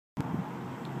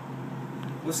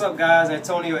What's up, guys?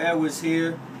 Antonio Edwards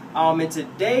here. In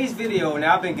today's video,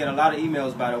 now I've been getting a lot of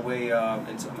emails, by the way, and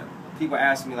people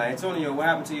asking me like, Antonio, what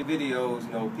happened to your videos?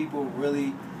 You know, people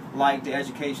really like the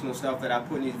educational stuff that I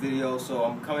put in these videos, so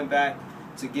I'm coming back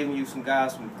to giving you some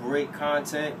great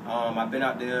content. I've been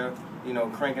out there,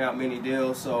 cranking out many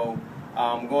deals, so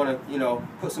I'm going to,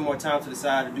 put some more time to the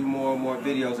side to do more and more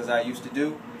videos as I used to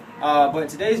do. But in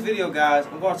today's video, guys,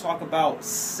 I'm going to talk about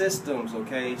systems,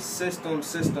 okay?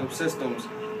 Systems.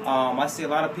 I see a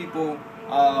lot of people,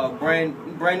 brand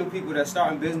new people that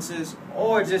starting businesses,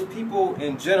 or just people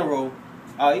in general,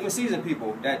 even seasoned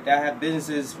people that have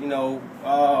businesses,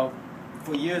 for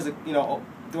years,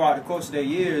 throughout the course of their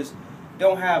years,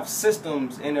 don't have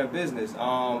systems in their business.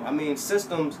 I mean,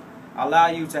 systems allow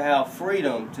you to have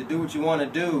freedom to do what you want to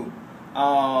do.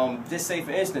 Just say,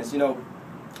 for instance,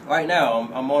 right now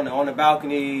I'm on the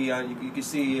balcony. You can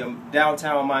see I'm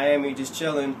downtown Miami, just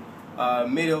chilling.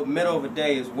 Middle of the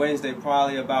day is Wednesday,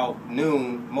 probably about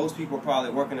noon. Most people are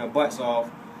probably working their butts off.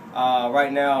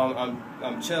 Right now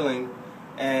I'm chilling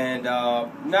and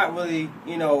not really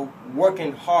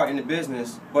working hard in the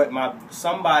business, but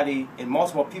somebody and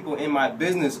multiple people in my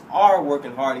business are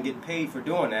working hard and get paid for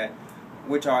doing that,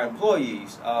 which are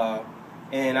employees.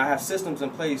 And I have systems in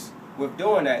place with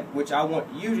doing that, which I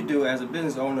want you to do as a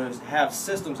business owner, is have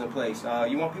systems in place.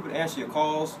 You want people to answer your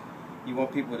calls. You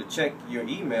want people to check your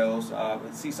emails.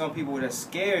 See, some people that are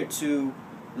scared to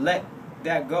let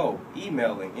that go,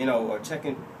 emailing, or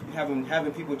checking,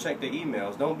 having people check their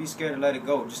emails. Don't be scared to let it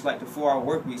go. Just like the 4-hour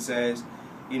work week says,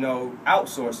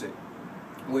 outsource it,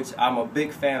 which I'm a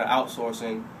big fan of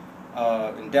outsourcing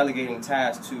and delegating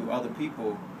tasks to other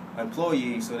people,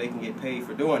 employees, so they can get paid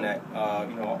for doing that.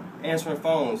 Answering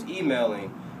phones,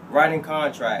 emailing, writing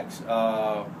contracts,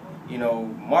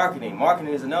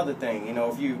 marketing is another thing.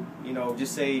 If you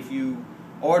just say, if you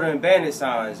ordering bandit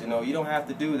signs, you don't have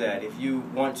to do that. If you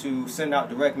want to send out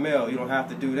direct mail, you don't have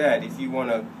to do that. If you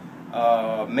want to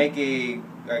make a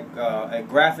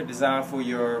graphic design for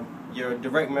your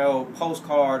direct mail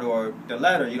postcard or the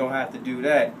letter, you don't have to do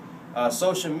that.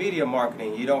 Social media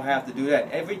marketing, you don't have to do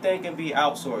that. Everything can be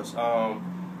outsourced.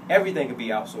 Everything can be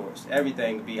outsourced.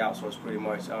 Everything can be outsourced, pretty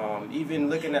much. Even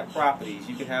looking at properties,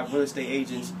 you can have real estate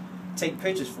agents take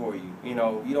pictures for you. You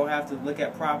don't have to look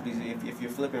at properties if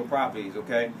you're flipping properties.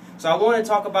 Okay. So I want to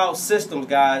talk about systems,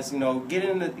 guys. Get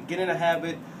in the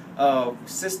habit of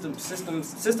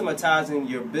systematizing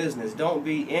your business. Don't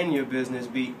be in your business,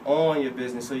 be on your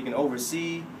business, so you can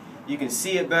oversee. You can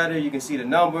see it better. You can see the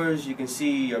numbers. You can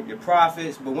see your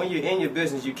profits. But when you're in your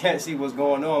business, you can't see what's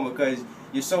going on because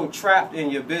you're so trapped in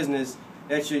your business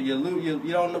that you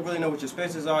don't really know what your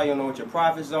expenses are. You don't know what your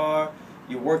profits are.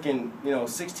 You're working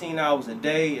 16 hours a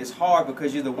day. It's hard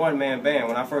because you're the one-man band.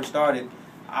 When I first started,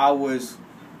 I was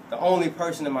the only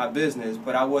person in my business,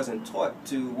 but I wasn't taught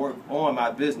to work on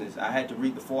my business. I had to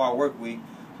read the 4-hour work week,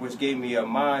 which gave me a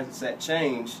mindset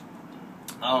change.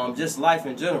 Just life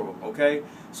in general, okay?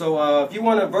 So if you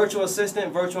want a virtual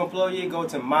assistant, virtual employee, go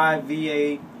to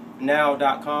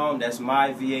myvanow.com. That's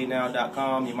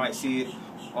myvanow.com. You might see it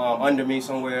under me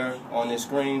somewhere on this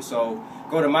screen. So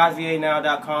go to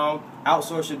myvanow.com,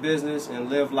 outsource your business, and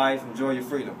live life. Enjoy your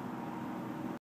freedom.